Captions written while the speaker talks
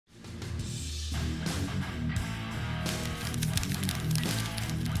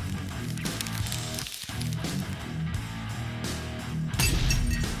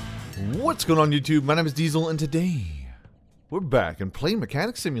What's going on YouTube? My name is Diesel and today we're back in Plane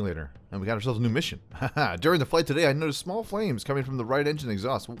Mechanic Simulator and we got ourselves a new mission. During the flight today I noticed small flames coming from the right engine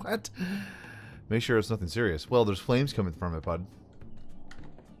exhaust. What? Make sure it's nothing serious. Well, there's flames coming from it, bud.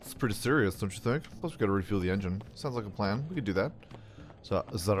 It's pretty serious, don't you think? Plus we gotta refuel the engine. Sounds like a plan. We could do that. So,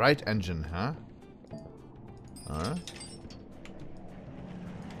 it's the right engine, huh? Alright.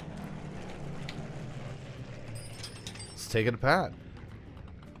 Let's take it to Pat.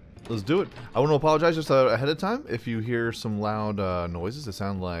 Let's do it. I want to apologize just ahead of time if you hear some loud noises that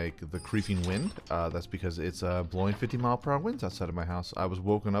sound like the creeping wind. That's because it's blowing 50-mile-per-hour winds outside of my house. I was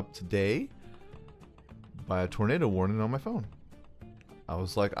woken up today by a tornado warning on my phone. I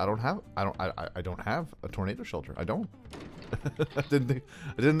was like, I don't have a tornado shelter. I don't. I didn't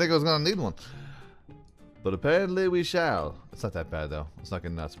think I was gonna need one. But apparently we shall. It's not that bad though. It's not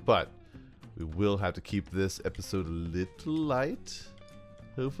getting nuts. But we will have to keep this episode a little light.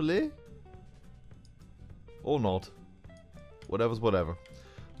 Hopefully. Or not. Whatever's whatever.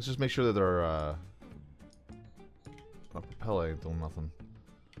 Let's just make sure that our propeller ain't doing nothing.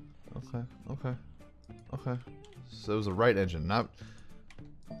 Okay. So it was the right engine. Not.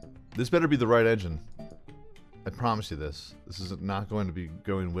 This better be the right engine. I promise you this. This is not going to be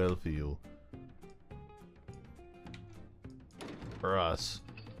going well for you. Or us.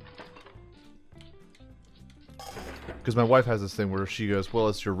 Because my wife has this thing where she goes, well,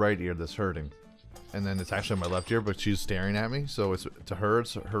 it's your right ear that's hurting. And then it's actually my left ear, but she's staring at me. So it's to her,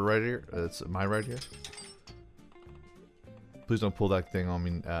 it's her right ear. It's my right ear. Please don't pull that thing on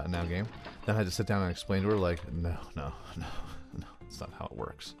me now, game. Then I had to sit down and explain to her, like, no. That's not how it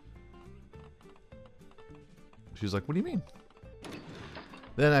works. She's like, what do you mean?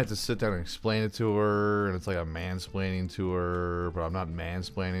 Then I had to sit down and explain it to her, and it's like I'm mansplaining to her, but I'm not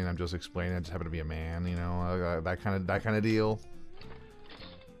mansplaining. I'm just explaining. I just happen to be a man, you know, that kind of deal.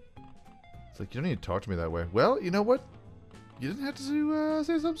 It's like, you don't need to talk to me that way. Well, you know what? You didn't have to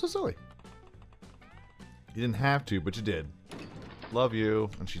say something so silly. You didn't have to, but you did. Love you,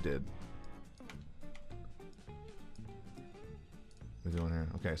 and she did. What are we doing here?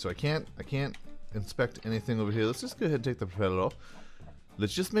 Okay, so I can't inspect anything over here. Let's just go ahead and take the propeller off.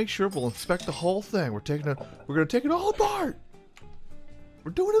 Let's just make sure we'll inspect the whole thing. We're gonna take it all apart.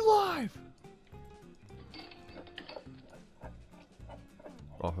 We're doing it live.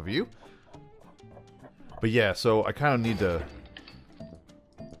 Off of you. But yeah, so I kind of need to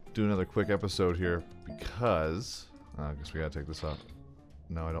do another quick episode here because I guess we gotta take this off.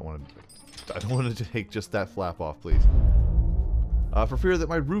 No, I don't want to take just that flap off, please. For fear that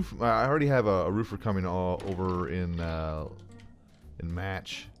my roof, I already have a roofer coming over in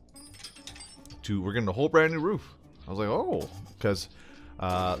Match. We're getting a whole brand new roof. I was like, oh, because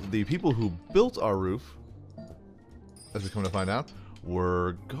the people who built our roof, as we come to find out,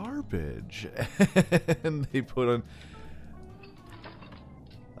 were garbage, and they put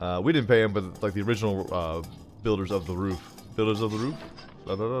on. We didn't pay them, but like the original builders of the roof.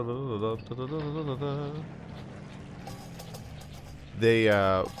 They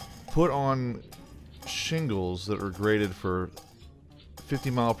put on shingles that are graded for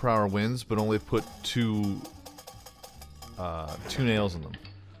 50-mile-per-hour winds, but only put two nails in them,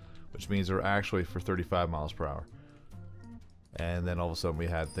 which means they're actually for 35 miles per hour. And then all of a sudden we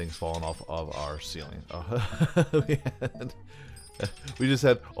had things falling off of our ceiling. We just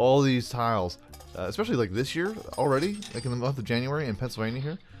had all these tiles, especially like this year already, like in the month of January in Pennsylvania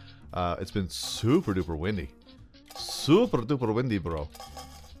here. It's been super duper windy. Super duper windy, bro.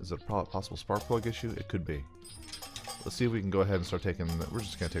 Is it a possible spark plug issue? It could be. Let's see if we can go ahead and start taking. We're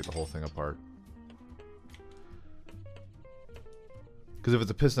just gonna take the whole thing apart. Because if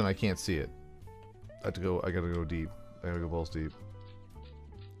it's a piston, I can't see it. I gotta go deep. I gotta go balls deep.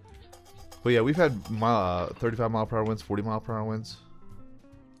 But yeah, we've had 35-mile-per-hour winds, 40-mile-per-hour winds,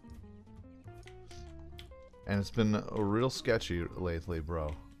 and it's been real sketchy lately,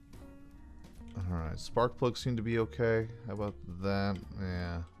 bro. Alright, spark plugs seem to be okay. How about that?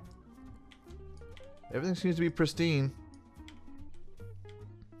 Yeah. Everything seems to be pristine.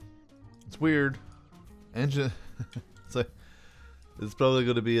 It's weird. Engine. It's like, it's probably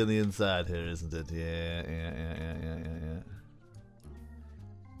going to be on the inside here, isn't it? Yeah.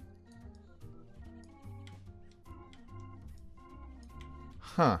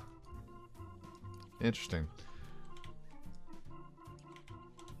 Huh. Interesting.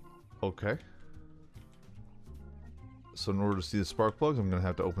 Okay. So in order to see the spark plugs, I'm going to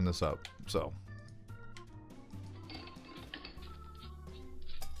have to open this up. So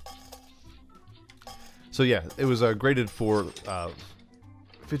yeah, it was graded for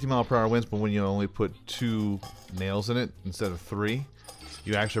 50-mile-per-hour winds, but when you only put 2 nails in it instead of 3,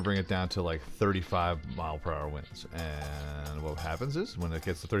 you actually bring it down to like 35-mile-per-hour winds. And what happens is, when it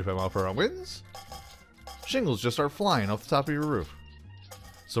gets to 35-mile-per-hour winds, shingles just start flying off the top of your roof.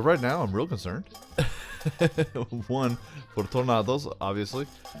 So right now, I'm real concerned. One, for tornadoes, obviously.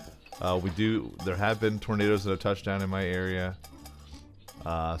 There have been tornadoes that have touched down in my area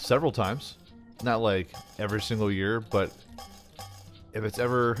several times. Not like every single year, but if there's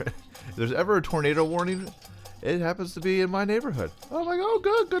ever a tornado warning, it happens to be in my neighborhood. I'm like, oh,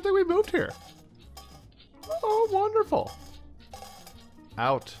 good thing we moved here. Oh, wonderful.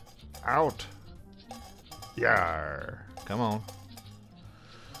 Out. Yar. Come on.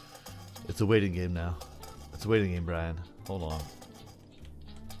 It's a waiting game now. It's a waiting game, Brian. Hold on.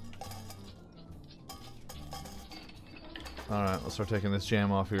 Alright, let's start taking this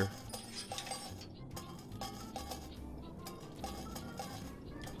jam off here.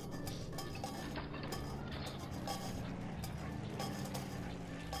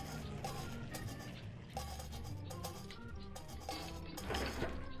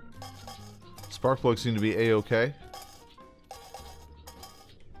 Spark plugs seem to be A-okay.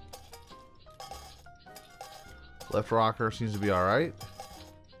 Left rocker seems to be alright.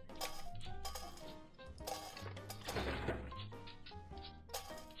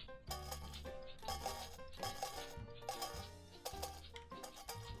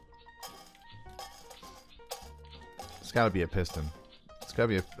 It's gotta be a piston. It's gotta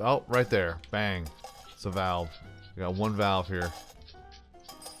be a... Oh, right there. Bang. It's a valve. We got one valve here.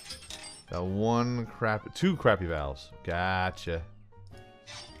 Got two crappy valves. Gotcha.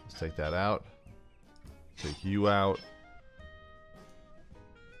 Let's take that out. Take you out.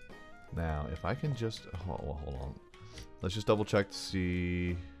 Now, if I can just... hold on. Let's just double check to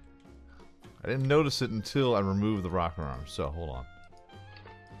see... I didn't notice it until I removed the rocker arm, so hold on.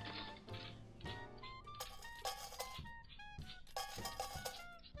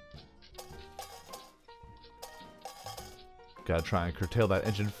 Gotta try and curtail that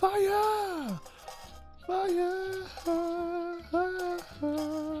engine. Fire! Fire!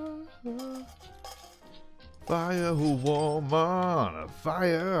 Fire, woman!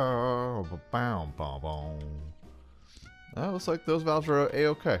 Fire! Looks like those valves are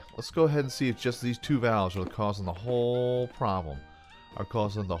A-okay. Let's go ahead and see if just these two valves are causing the whole problem. Are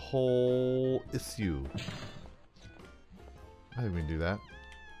causing the whole issue. I think we can do that.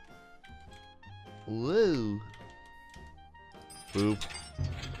 Whoa! Boop.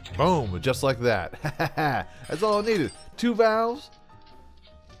 Boom, just like that. That's all I needed. Two valves.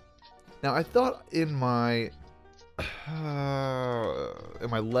 Now I thought in my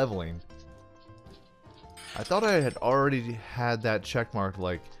leveling, I thought I had already had that check mark,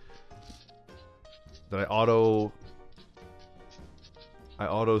 like that I auto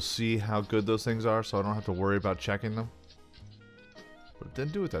see how good those things are, so I don't have to worry about checking them. But it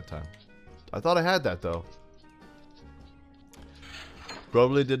didn't do it that time. I thought I had that though.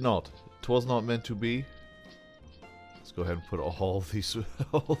 Probably did not. 'Twas not meant to be. Let's go ahead and put all these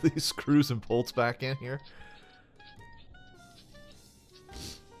screws and bolts back in here.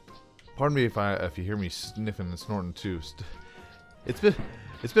 Pardon me if you hear me sniffing and snorting too. It's been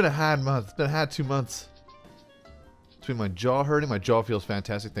a hard month. It's been a hard 2 months. Between my jaw hurting, my jaw feels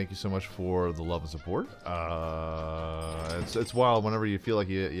fantastic. Thank you so much for the love and support. It's wild whenever you feel like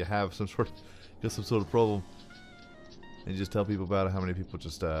you have some sort of problem. And you just tell people about it, how many people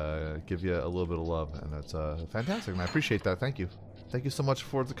just give you a little bit of love, and that's fantastic, and I appreciate that. Thank you. Thank you so much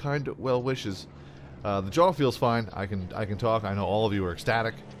for the kind well wishes. The jaw feels fine. I can talk. I know all of you are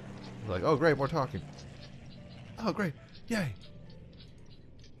ecstatic. Like, oh great, more talking. Oh great, yay.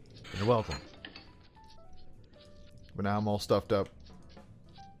 You're welcome. But now I'm all stuffed up.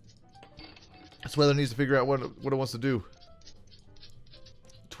 This weather needs to figure out what it wants to do.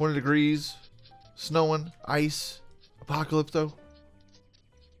 20 degrees, snowing, ice. Apocalypto.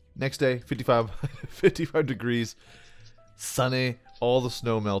 Next day, 55 degrees, sunny, all the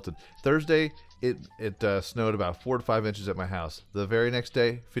snow melted. Thursday, it snowed about 4 to 5 inches at my house. The very next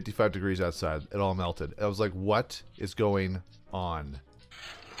day, 55 degrees outside. It all melted. I was like, what is going on?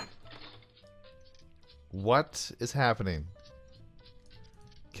 What is happening?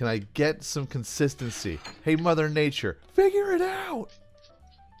 Can I get some consistency? Hey, Mother Nature, figure it out!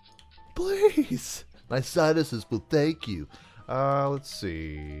 Please! My sinuses will thank you. Let's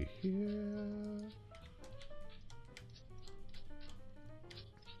see here.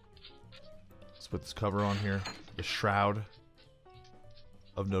 Let's put this cover on here. The shroud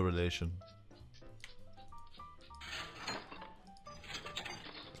of no relation. Let's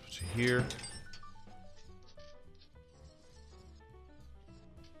put you here.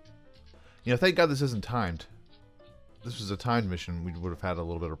 You know, thank God this isn't timed. this was a timed mission, we would have had a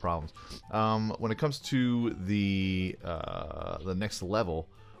little bit of problems. When it comes to the next level,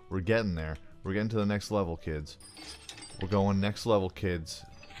 we're getting there. We're getting to the next level, kids. We're going next level, kids.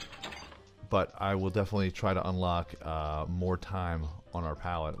 But I will definitely try to unlock more time on our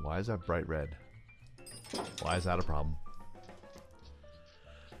palette. Why is that bright red? Why is that a problem?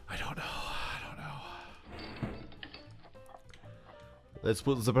 I don't know. I don't know. Let's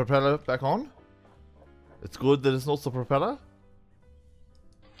put the propeller back on. It's good that it's not the propeller.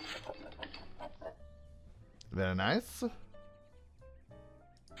 Very nice.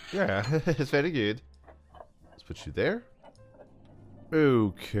 Yeah, it's very good. Let's put you there.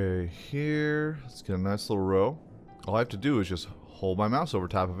 Okay, here. Let's get a nice little row. All I have to do is just hold my mouse over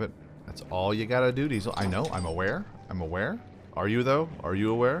top of it. That's all you gotta do, Diesel. I know, I'm aware. I'm aware. Are you, though? Are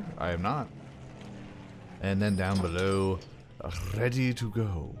you aware? I am not. And then down below, ready to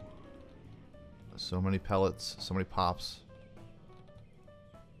go. So many pellets, so many pops.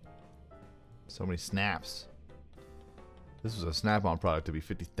 So many snaps. This was a snap-on product to be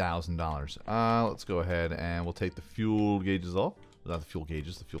 $50,000. Let's go ahead and we'll take the fuel gauges off. Not the fuel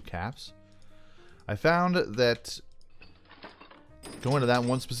gauges, the fuel caps. I found that going to that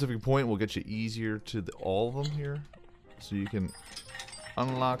one specific point will get you easier to all of them here. So you can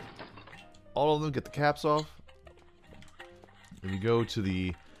unlock all of them, get the caps off. If you go to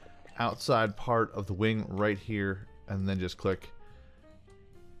the outside part of the wing right here and then just click,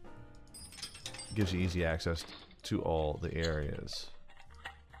 gives you easy access to all the areas.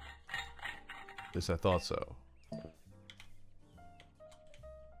 At least I thought so.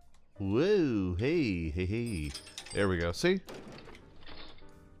 Whoa, hey, hey, hey. There we go, see?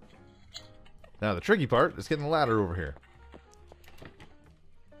 Now the tricky part is getting the ladder over here.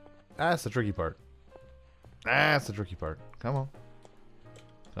 That's the tricky part. That's the tricky part. Come on.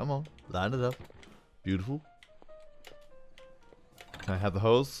 Come on. Line it up. Beautiful. Can I have the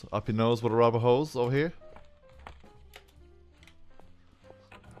hose up your nose with a rubber hose over here?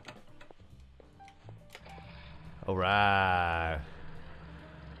 Alright.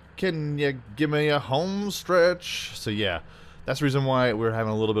 Can you give me a home stretch? So yeah, that's the reason why we're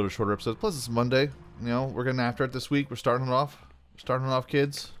having a little bit of a shorter episode. Plus it's Monday. You know, we're getting after it this week. We're starting it off. Starting it off,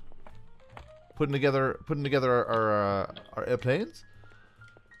 kids. Putting together our airplanes.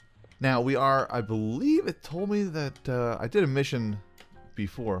 Now we are, I believe it told me that I did a mission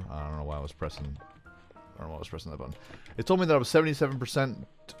before. I don't know why I was pressing. I don't know why I was pressing that button. It told me that I was 77%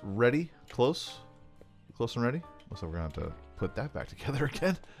 ready, close and ready. Looks like we're gonna have to put that back together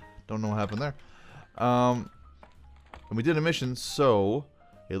again. Don't know what happened there. And we did a mission, so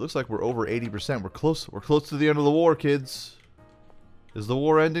it looks like we're over 80%. We're close. We're close to the end of the war, kids. Is the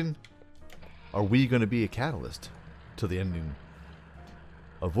war ending? Are we going to be a catalyst to the ending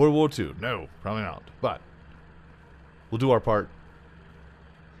of World War II? No, probably not. But we'll do our part.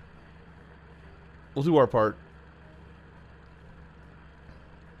 We'll do our part.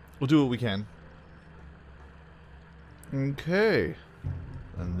 We'll do what we can. Okay.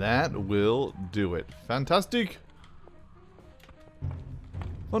 And that will do it. Fantastic.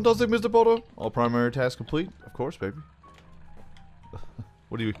 Fantastic, Mr. Potter. All primary tasks complete. Of course, baby.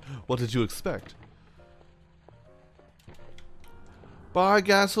 What did you expect? Bye,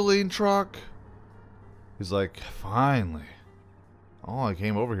 gasoline truck. He's like, finally. All I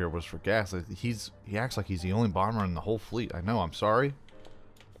came over here was for gas. He acts like he's the only bomber in the whole fleet. I know, I'm sorry.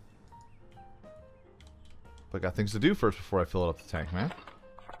 But I got things to do first before I fill up the tank, man.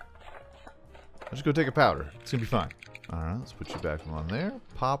 I'll just go take a powder. It's gonna be fine. Alright, let's put you back on there.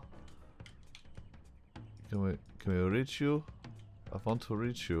 Pop. Can we reach you? I want to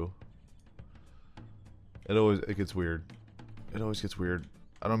reach you. It gets weird. It always gets weird.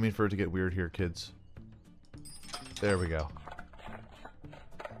 I don't mean for it to get weird here, kids. There we go.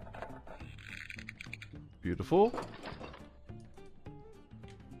 Beautiful.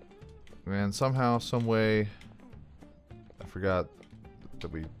 And somehow, some way, I forgot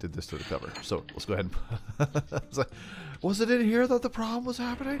that we did this to the cover. So let's go ahead and was it in here that the problem was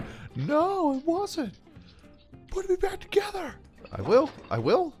happening? No, it wasn't. Put me back together. I will. I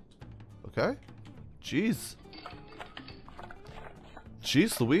will. Okay. Jeez.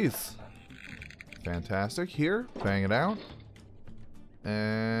 Jeez Louise. Fantastic. Here. Bang it out.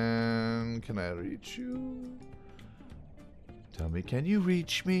 And can I reach you? Tell me, can you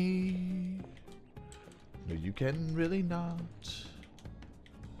reach me? No, you can really not.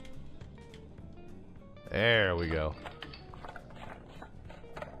 There we go.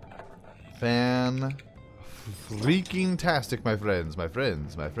 Freaking-tastic, my friends, my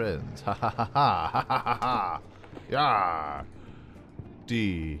friends, my friends. Ha ha ha ha ha ha ha. Yeah.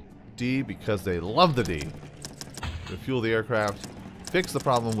 D. D because they love the D. refuel the aircraft, fix the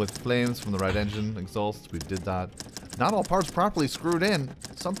problem with flames from the right engine exhaust. We did that. Not all parts properly screwed in.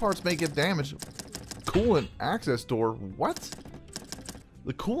 Some parts may get damaged. Coolant access door. What?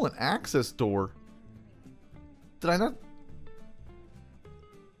 The coolant access door? Did I not?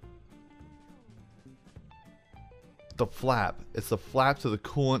 The flap. It's the flap to the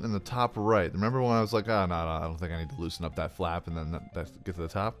coolant in the top right. Remember when I was like, oh, no, I don't think I need to loosen up that flap and then get to the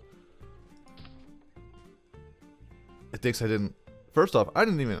top? It thinks I didn't. First off, I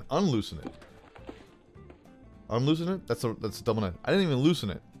didn't even unloosen it. Unloosen it? That's a double net. I didn't even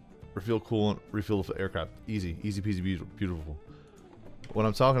loosen it. Refuel coolant, refuel the aircraft. Easy. Easy peasy beautiful. What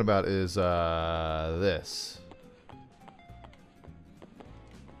I'm talking about is this.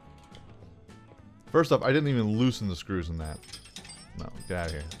 First off, I didn't even loosen the screws in that. No, get out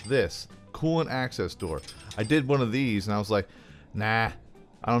of here. This. Coolant access door. I did one of these and I was like, nah,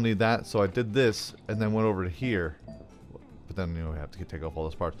 I don't need that. So I did this and then went over to here. But then, you know, we have to take off all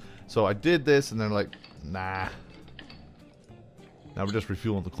those parts. So I did this and then like, nah. Now we're just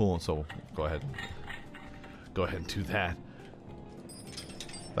refueling the coolant, so go ahead and do that.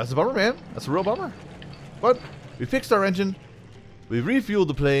 That's a bummer, man. That's a real bummer. But we fixed our engine. We refueled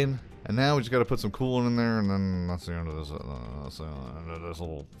the plane. And now we just got to put some coolant in there, and then that's the end of this. That's the end of this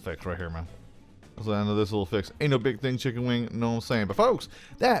little fix right here, man. That's the end of this little fix. Ain't no big thing, chicken wing. Know what I'm saying? But folks,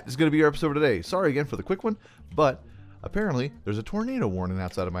 that is going to be our episode for today. Sorry again for the quick one, but apparently there's a tornado warning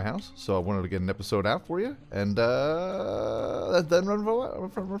outside of my house, so I wanted to get an episode out for you, and then run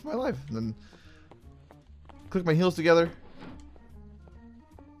for my life, and then click my heels together,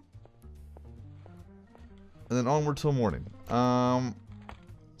 and then onward till morning. Let's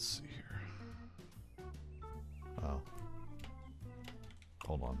see. Oh.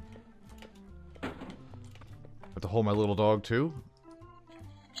 Hold on. I have to hold my little dog too.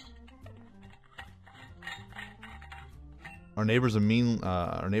 Our neighbor's a mean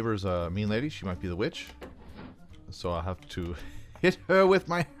lady. She might be the witch. So I'll have to hit her with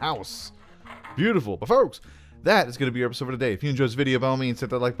my house. Beautiful. But folks, that is going to be our episode for today. If you enjoyed this video, by all means, hit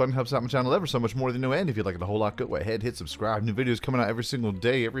that like button. Helps out my channel ever so much more than no end. If you like it a whole lot, go ahead, hit subscribe. New videos coming out every single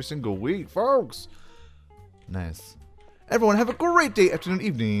day, every single week, folks. Nice. Everyone, have a great day, afternoon,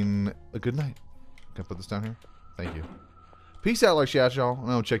 evening. A good night. Can I put this down here? Thank you. Peace out, like shout, y'all.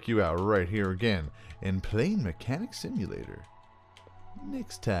 And I'll check you out right here again in Plane Mechanic Simulator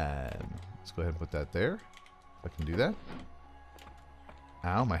next time. Let's go ahead and put that there. If I can do that.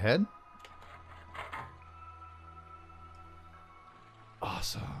 Ow, my head.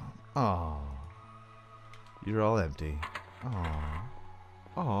 Awesome. Aw. You're all empty. Aw.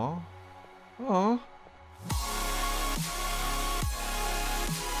 Aw. Aw.